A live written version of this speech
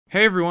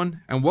Hey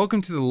everyone, and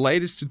welcome to the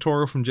latest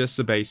tutorial from Just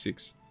the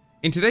Basics.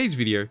 In today's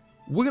video,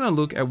 we're going to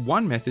look at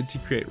one method to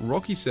create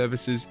rocky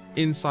surfaces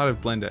inside of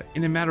Blender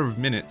in a matter of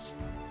minutes.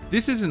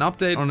 This is an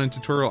update on a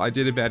tutorial I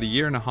did about a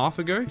year and a half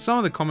ago. Some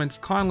of the comments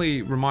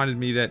kindly reminded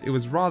me that it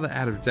was rather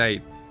out of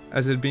date,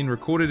 as it had been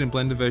recorded in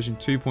Blender version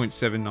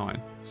 2.79.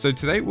 So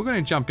today we're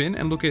going to jump in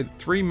and look at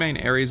three main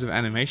areas of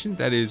animation,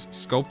 that is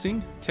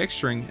sculpting,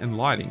 texturing, and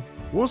lighting.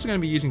 We're also going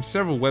to be using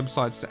several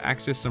websites to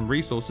access some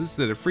resources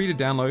that are free to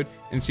download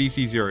and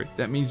CC0.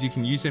 That means you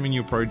can use them in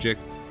your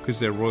project because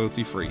they're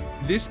royalty free.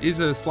 This is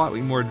a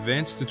slightly more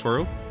advanced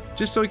tutorial,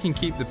 just so we can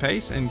keep the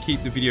pace and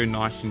keep the video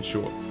nice and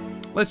short.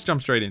 Let's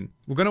jump straight in.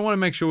 We're going to want to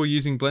make sure we're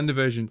using Blender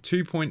version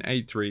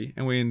 2.83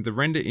 and we're in the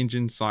render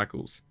engine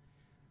cycles.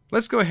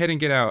 Let's go ahead and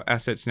get our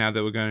assets now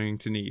that we're going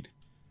to need.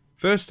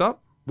 First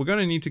up, we're going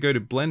to need to go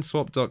to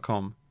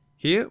blendswap.com.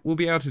 Here, we'll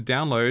be able to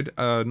download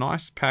a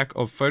nice pack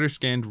of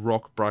photo-scanned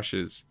rock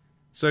brushes.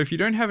 So if you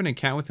don't have an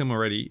account with them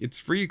already, it's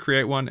free to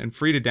create one and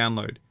free to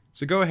download.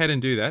 So go ahead and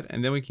do that,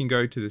 and then we can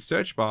go to the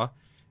search bar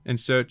and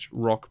search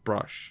rock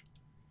brush.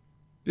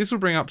 This will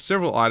bring up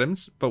several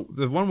items, but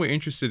the one we're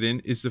interested in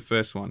is the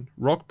first one,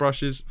 rock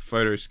brushes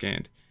photo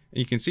scanned. And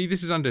you can see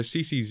this is under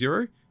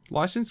CC0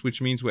 license,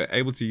 which means we're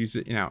able to use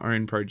it in our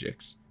own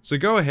projects. So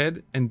go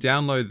ahead and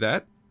download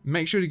that.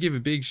 Make sure to give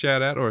a big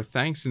shout out or a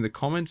thanks in the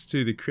comments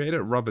to the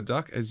creator Rubber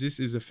Duck, as this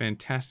is a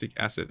fantastic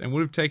asset and would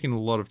have taken a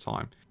lot of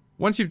time.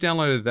 Once you've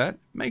downloaded that,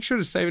 make sure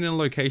to save it in a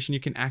location you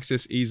can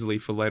access easily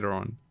for later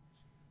on.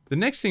 The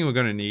next thing we're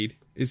going to need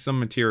is some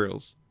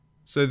materials.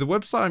 So the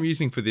website I'm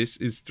using for this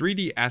is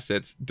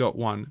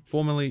 3dassets.one,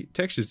 formerly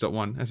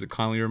textures.one, as it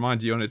kindly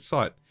reminds you on its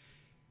site.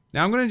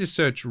 Now I'm going to just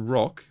search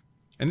rock,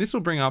 and this will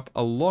bring up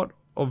a lot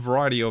of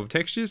variety of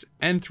textures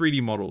and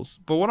 3D models,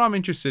 but what I'm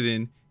interested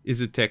in is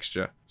a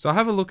texture. So I'll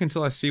have a look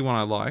until I see one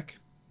I like,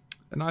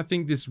 and I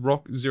think this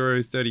rock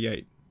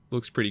 038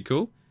 looks pretty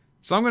cool.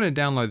 So I'm going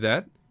to download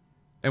that,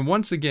 and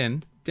once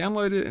again,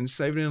 download it and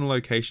save it in a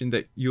location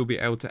that you'll be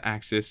able to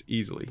access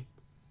easily.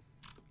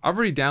 I've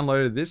already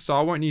downloaded this, so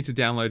I won't need to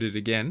download it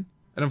again.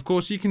 And of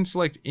course, you can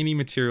select any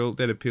material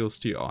that appeals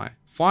to your eye.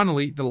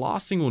 Finally, the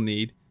last thing we'll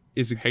need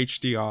is a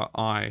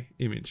HDRI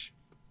image.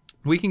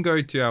 We can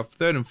go to our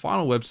third and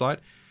final website,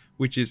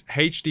 which is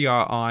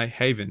HDRI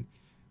Haven.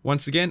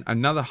 Once again,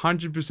 another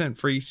 100%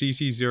 free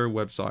CC0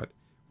 website,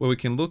 where we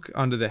can look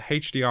under the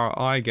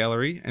HDRI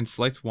gallery and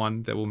select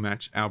one that will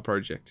match our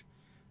project.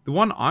 The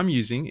one I'm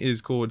using is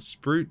called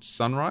Sprute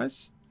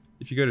Sunrise.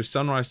 If you go to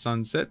Sunrise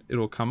Sunset,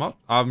 it'll come up.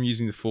 I'm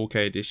using the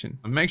 4K edition.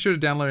 Make sure to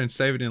download and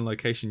save it in a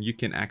location you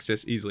can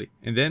access easily.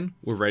 And then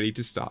we're ready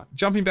to start.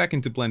 Jumping back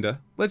into Blender,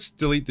 let's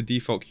delete the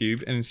default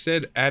cube and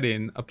instead add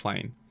in a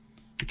plane.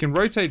 We can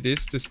rotate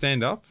this to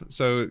stand up,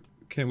 so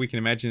we can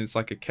imagine it's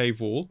like a cave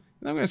wall.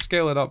 And I'm going to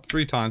scale it up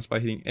 3 times by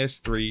hitting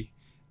S3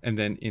 and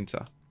then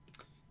enter.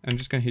 I'm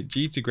just going to hit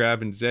G to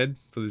grab and Z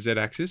for the Z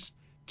axis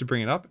to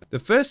bring it up. The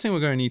first thing we're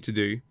going to need to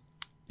do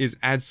is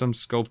add some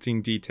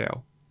sculpting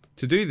detail.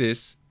 To do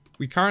this,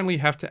 we currently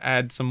have to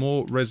add some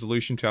more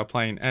resolution to our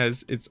plane,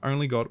 as it's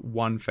only got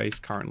one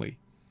face currently.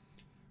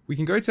 We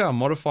can go to our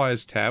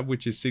modifiers tab,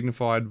 which is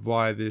signified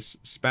via this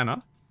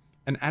spanner,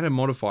 and add a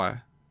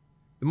modifier.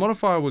 The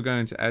modifier we're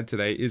going to add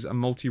today is a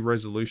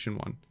multi-resolution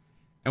one.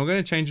 And we're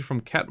going to change it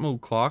from Catmull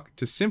Clark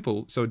to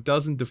simple so it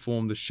doesn't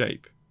deform the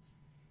shape.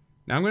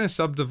 Now I'm going to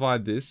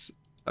subdivide this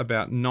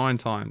about 9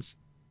 times.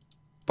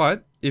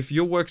 But if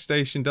your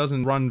workstation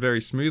doesn't run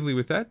very smoothly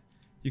with that,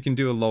 you can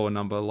do a lower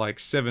number like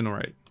 7 or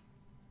 8.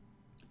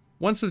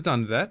 Once we've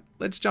done that,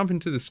 let's jump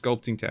into the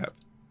sculpting tab.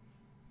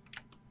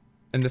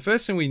 And the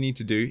first thing we need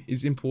to do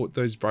is import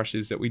those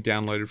brushes that we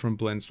downloaded from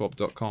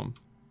blendswap.com.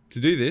 To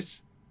do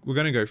this, we're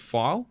going to go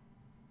File,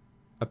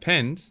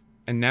 Append,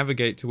 and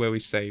navigate to where we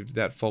saved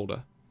that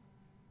folder.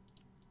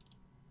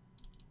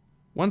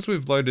 Once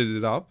we've loaded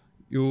it up,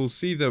 you'll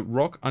see the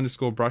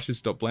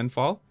rock_brushes.blend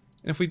file,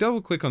 and if we double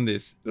click on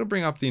this, it'll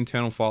bring up the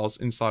internal files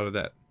inside of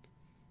that.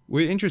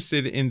 We're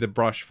interested in the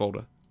brush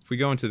folder. If we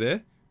go into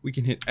there, we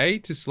can hit A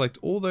to select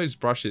all those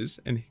brushes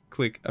and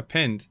click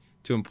Append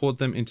to import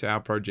them into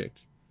our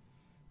project.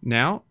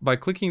 Now, by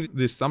clicking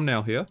this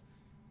thumbnail here,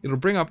 it'll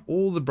bring up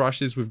all the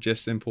brushes we've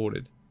just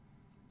imported.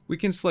 We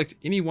can select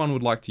any one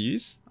we'd like to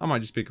use. I might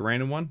just pick a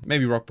random one,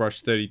 maybe rock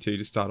brush 32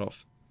 to start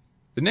off.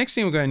 The next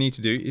thing we're going to need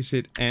to do is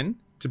hit N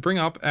to bring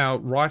up our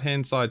right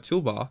hand side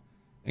toolbar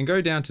and go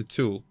down to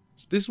Tool.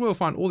 So this is where we'll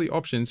find all the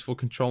options for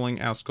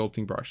controlling our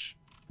sculpting brush.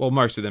 Well,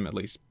 most of them at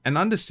least. And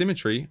under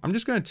Symmetry, I'm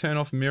just going to turn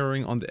off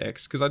mirroring on the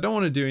X because I don't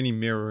want to do any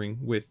mirroring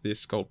with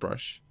this sculpt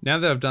brush. Now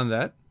that I've done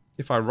that,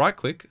 if I right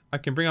click, I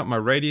can bring up my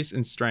radius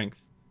and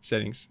strength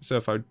settings. So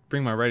if I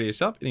bring my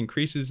radius up, it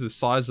increases the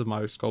size of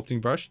my sculpting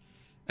brush,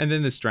 and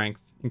then the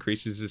strength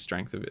increases the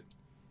strength of it.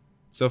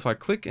 So if I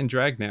click and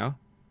drag now,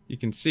 you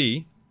can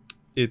see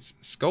it's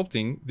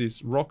sculpting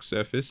this rock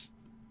surface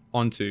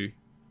onto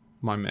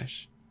my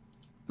mesh.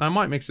 And I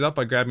might mix it up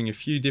by grabbing a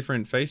few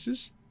different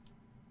faces,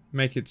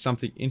 make it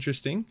something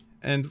interesting,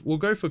 and we'll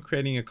go for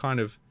creating a kind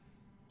of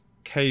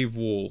cave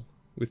wall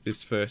with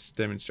this first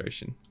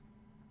demonstration.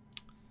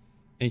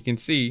 And you can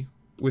see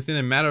within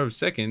a matter of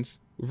seconds,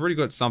 we've already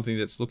got something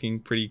that's looking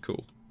pretty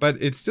cool. But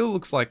it still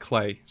looks like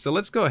clay. So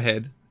let's go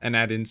ahead and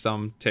add in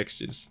some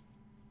textures.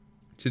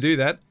 To do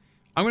that,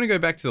 I'm going to go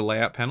back to the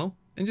layout panel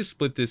and just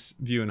split this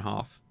view in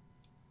half.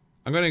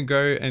 I'm going to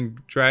go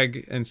and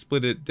drag and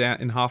split it down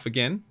in half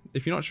again.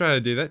 If you're not sure how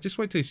to do that, just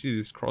wait till you see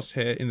this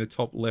crosshair in the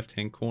top left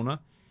hand corner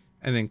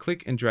and then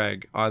click and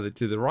drag either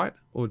to the right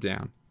or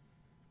down.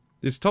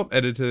 This top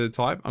editor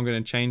type I'm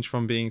going to change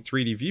from being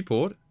 3D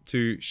viewport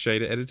to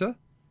shader editor,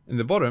 and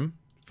the bottom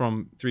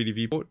from 3D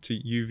viewport to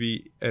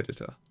UV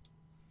editor.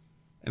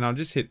 And I'll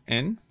just hit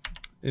N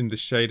in the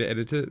shader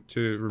editor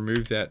to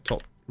remove that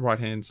top right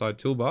hand side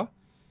toolbar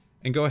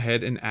and go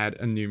ahead and add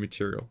a new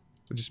material.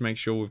 We'll just make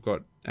sure we've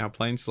got our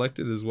plane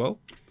selected as well.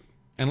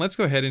 And let's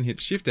go ahead and hit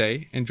Shift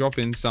A and drop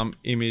in some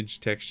image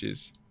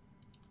textures.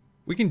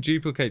 We can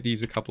duplicate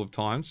these a couple of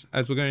times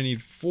as we're going to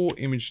need 4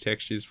 image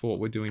textures for what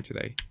we're doing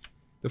today.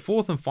 The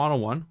fourth and final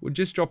one will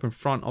just drop in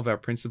front of our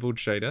principled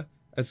shader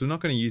as we're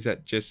not going to use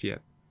that just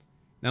yet.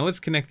 Now let's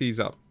connect these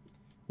up.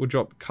 We'll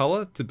drop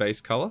color to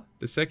base color.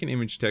 The second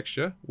image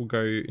texture will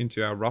go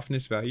into our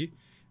roughness value,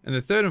 and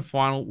the third and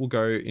final will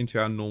go into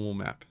our normal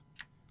map.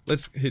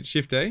 Let's hit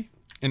Shift A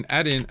and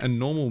add in a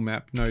normal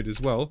map node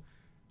as well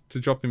to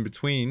drop in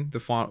between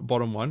the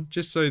bottom one,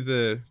 just so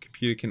the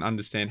computer can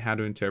understand how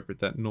to interpret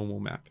that normal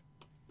map.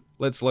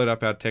 Let's load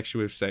up our texture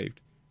we've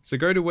saved. So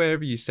go to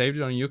wherever you saved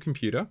it on your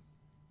computer,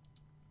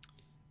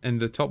 and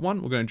the top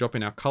one we're going to drop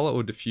in our color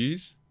or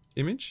diffuse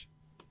image.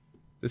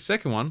 The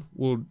second one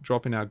will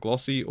drop in our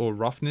glossy or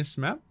roughness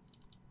map,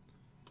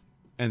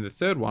 and the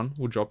third one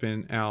will drop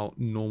in our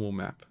normal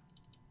map.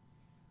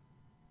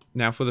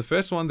 Now for the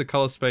first one, the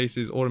color space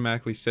is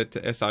automatically set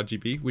to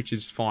sRGB, which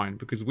is fine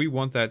because we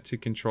want that to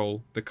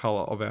control the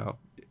color of our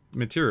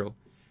material.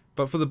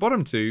 But for the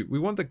bottom two, we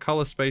want the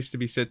color space to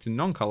be set to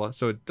non-color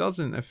so it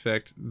doesn't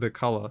affect the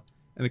color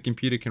and the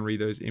computer can read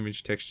those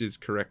image textures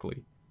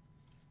correctly.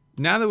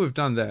 Now that we've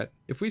done that,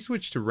 if we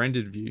switch to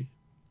rendered view,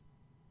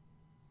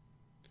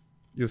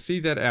 you'll see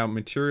that our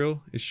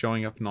material is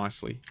showing up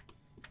nicely.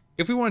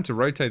 If we wanted to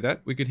rotate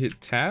that, we could hit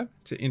Tab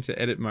to enter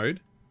edit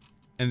mode,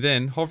 and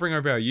then hovering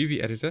over our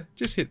UV editor,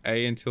 just hit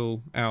A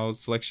until our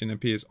selection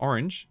appears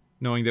orange,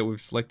 knowing that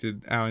we've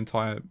selected our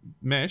entire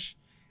mesh,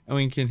 and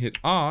we can hit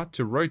R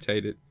to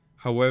rotate it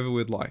however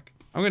we'd like.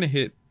 I'm going to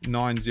hit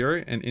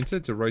 90 and enter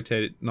to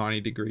rotate it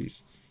 90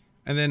 degrees,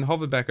 and then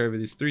hover back over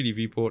this 3D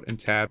viewport and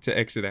tab to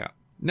exit out.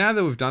 Now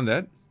that we've done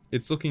that,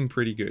 it's looking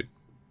pretty good,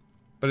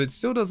 but it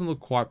still doesn't look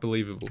quite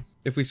believable.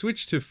 If we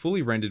switch to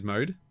fully rendered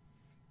mode,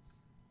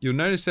 you'll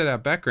notice that our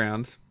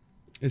background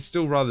is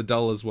still rather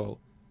dull as well.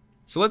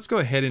 So let's go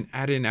ahead and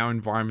add in our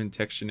environment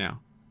texture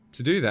now.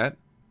 To do that,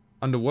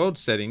 under world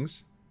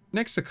settings,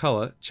 next to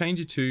color, change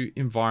it to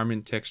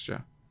environment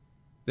texture.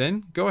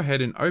 Then go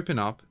ahead and open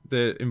up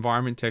the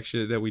environment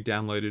texture that we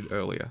downloaded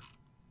earlier.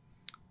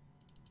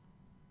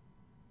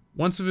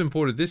 Once we've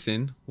imported this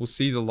in, we'll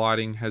see the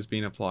lighting has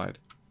been applied.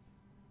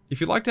 If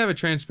you'd like to have a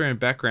transparent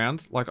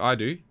background, like I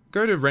do,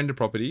 go to Render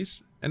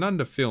Properties, and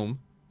under Film,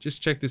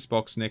 just check this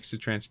box next to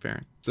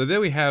Transparent. So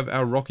there we have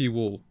our rocky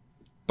wall,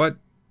 but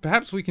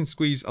perhaps we can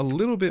squeeze a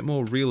little bit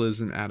more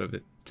realism out of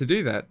it. To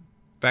do that,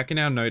 back in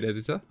our node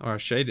editor, or our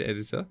shader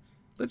editor,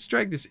 let's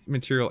drag this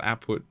material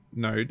output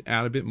node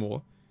out a bit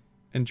more,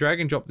 and drag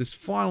and drop this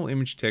final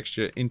image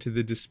texture into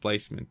the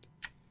displacement.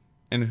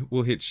 And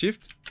we'll hit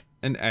Shift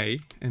and A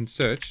and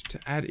search to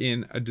add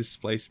in a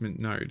displacement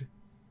node.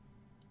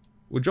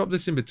 We'll drop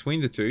this in between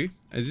the two,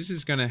 as this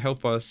is going to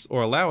help us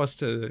or allow us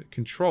to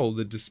control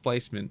the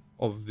displacement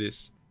of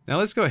this. Now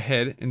let's go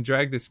ahead and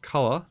drag this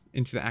color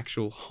into the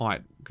actual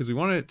height, because we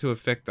want it to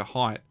affect the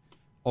height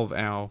of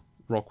our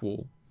rock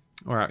wall,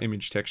 or our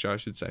image texture I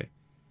should say.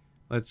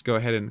 Let's go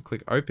ahead and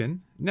click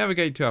open,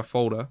 navigate to our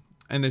folder,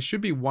 and there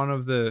should be one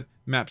of the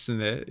maps in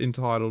there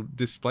entitled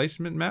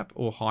displacement map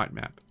or height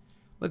map.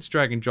 Let's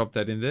drag and drop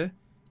that in there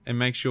and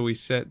make sure we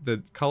set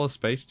the color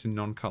space to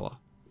non-color.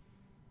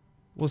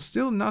 Well,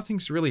 still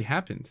nothing's really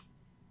happened.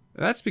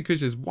 That's because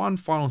there's one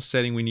final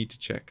setting we need to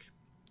check.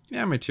 In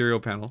our material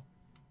panel,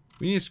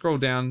 we need to scroll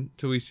down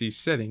till we see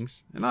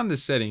settings, and under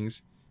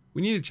settings,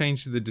 we need to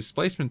change the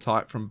displacement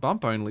type from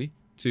bump only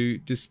to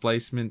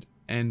displacement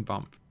and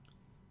bump.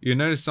 You'll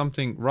notice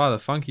something rather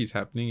funky is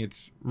happening.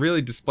 It's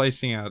really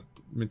displacing our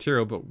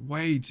material, but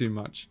way too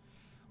much.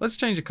 Let's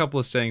change a couple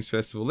of settings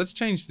first of all. Let's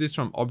change this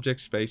from object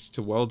space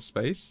to world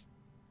space.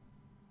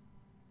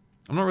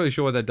 I'm not really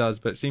sure what that does,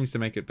 but it seems to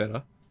make it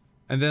better.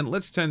 And then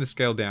let's turn the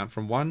scale down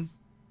from 1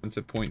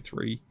 to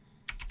 0.3.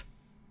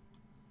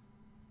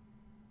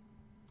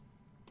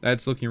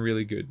 That's looking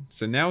really good.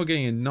 So now we're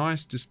getting a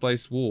nice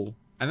displaced wall.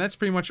 And that's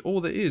pretty much all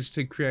there is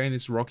to creating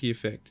this rocky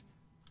effect.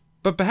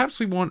 But perhaps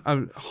we want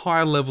a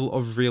higher level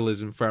of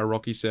realism for our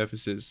rocky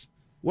surfaces.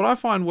 What I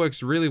find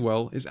works really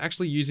well is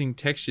actually using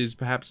textures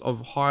perhaps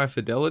of higher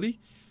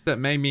fidelity that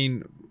may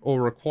mean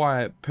or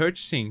require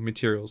purchasing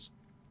materials.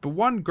 But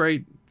one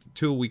great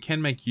tool we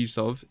can make use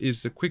of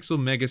is the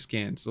Quixel Mega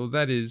Scans, or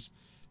that is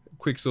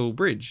Quixel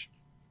Bridge.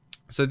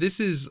 So this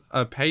is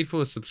a paid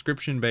for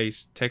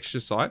subscription-based texture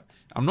site.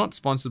 I'm not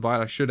sponsored by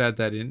it, I should add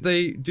that in.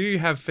 They do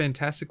have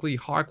fantastically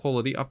high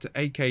quality up to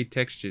 8K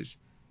textures.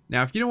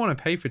 Now, if you don't want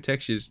to pay for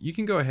textures, you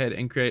can go ahead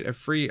and create a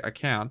free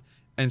account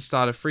and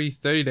start a free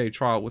 30-day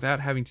trial without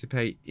having to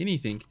pay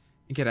anything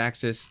and get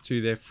access to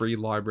their free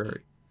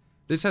library.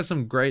 This has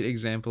some great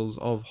examples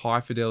of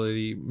high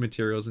fidelity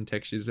materials and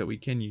textures that we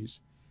can use.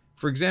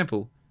 For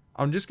example,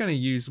 I'm just going to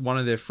use one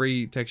of their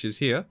free textures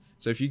here.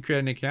 So if you create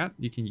an account,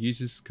 you can use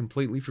this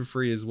completely for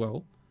free as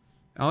well.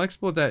 I'll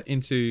export that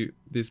into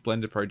this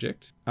Blender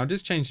project. I'll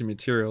just change the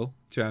material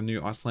to our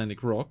new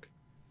Icelandic rock.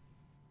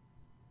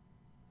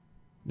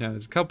 Now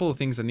there's a couple of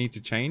things I need to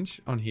change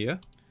on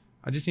here.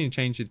 I just need to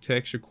change the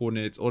texture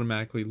coordinates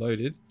automatically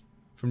loaded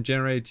from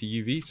generated to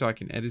UV so I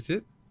can edit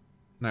it.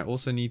 And I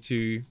also need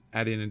to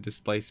add in a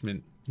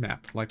displacement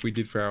map like we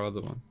did for our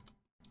other one.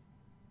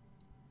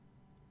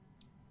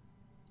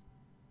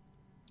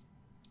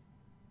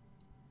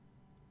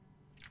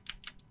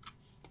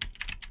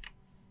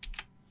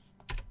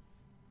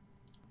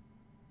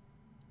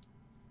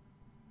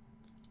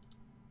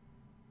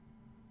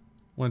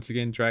 Once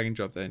again, drag and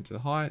drop that into the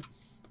height.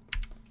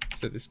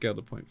 Set the scale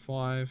to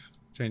 0.5.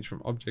 Change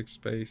from object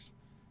space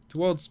to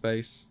world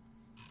space.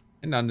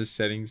 And under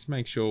settings,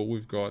 make sure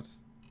we've got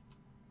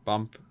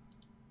bump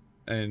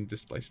and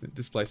displacement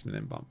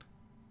and bump.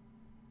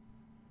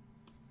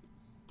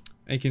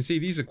 And you can see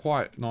these are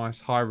quite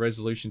nice high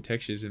resolution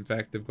textures. In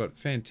fact, they've got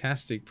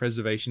fantastic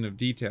preservation of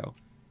detail.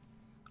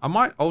 I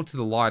might alter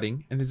the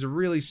lighting, and there's a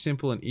really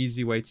simple and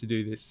easy way to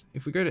do this.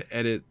 If we go to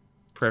edit,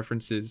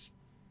 preferences,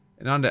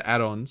 and under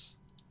add-ons,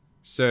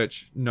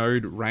 search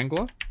node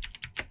wrangler.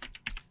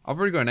 I've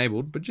already got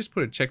enabled, but just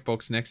put a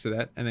checkbox next to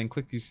that and then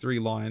click these 3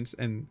 lines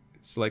and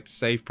select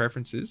save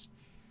preferences.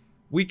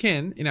 We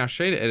can, in our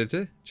shader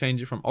editor,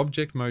 change it from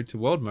object mode to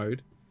world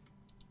mode,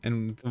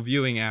 and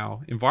viewing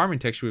our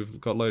environment texture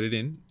we've got loaded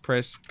in,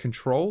 press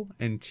Ctrl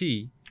and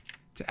T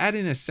to add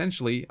in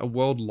essentially a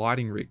world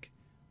lighting rig.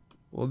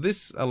 Well,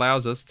 this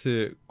allows us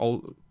to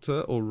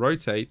alter or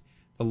rotate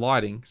the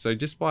lighting. So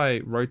just by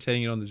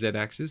rotating it on the Z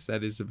axis,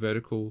 that is the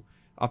vertical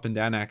up and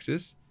down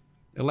axis,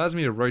 it allows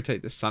me to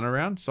rotate the sun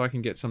around so I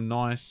can get some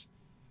nice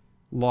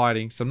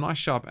lighting, some nice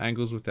sharp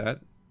angles with that,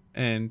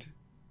 and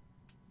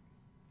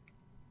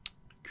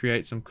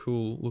create some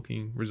cool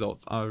looking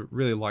results. I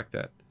really like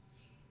that.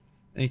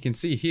 And you can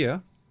see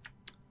here,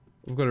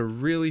 we've got a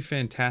really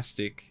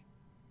fantastic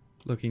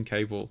looking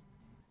cave wall.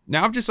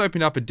 Now I've just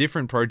opened up a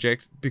different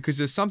project because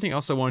there's something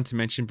else I wanted to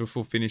mention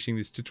before finishing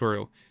this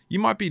tutorial. You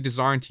might be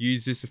desiring to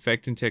use this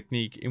effect and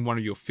technique in one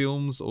of your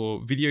films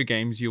or video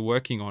games you're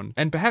working on,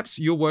 and perhaps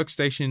your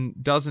workstation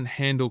doesn't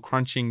handle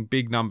crunching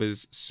big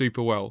numbers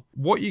super well.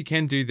 What you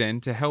can do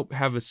then to help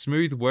have a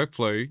smooth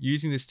workflow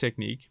using this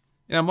technique,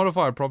 in our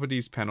modifier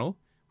properties panel,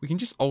 we can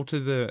just alter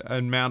the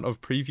amount of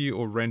preview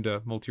or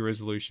render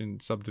multi-resolution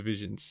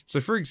subdivisions.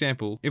 So for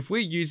example, if we're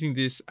using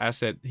this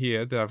asset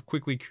here that I've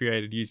quickly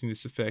created using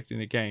this effect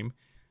in a game,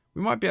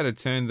 we might be able to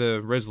turn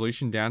the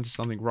resolution down to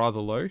something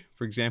rather low.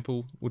 For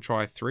example, we'll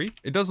try 3.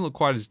 It doesn't look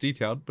quite as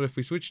detailed, but if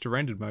we switch to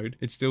rendered mode,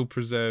 it still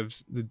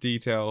preserves the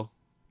detail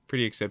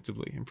pretty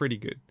acceptably and pretty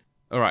good.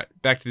 Alright,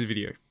 back to the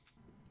video.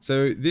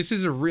 So this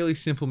is a really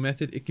simple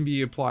method. It can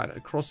be applied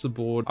across the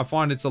board. I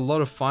find it's a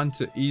lot of fun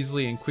to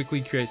easily and quickly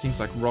create things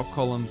like rock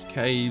columns,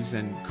 caves,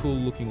 and cool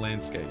looking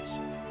landscapes.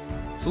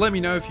 So let me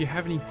know if you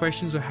have any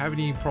questions or have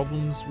any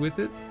problems with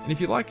it. And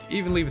if you like,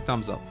 even leave a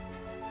thumbs up.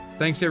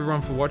 Thanks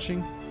everyone for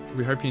watching.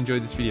 We hope you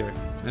enjoyed this video.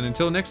 And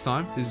until next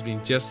time, this has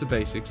been just the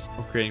basics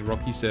of creating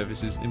rocky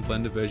surfaces in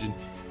Blender version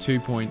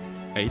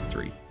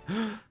 2.83.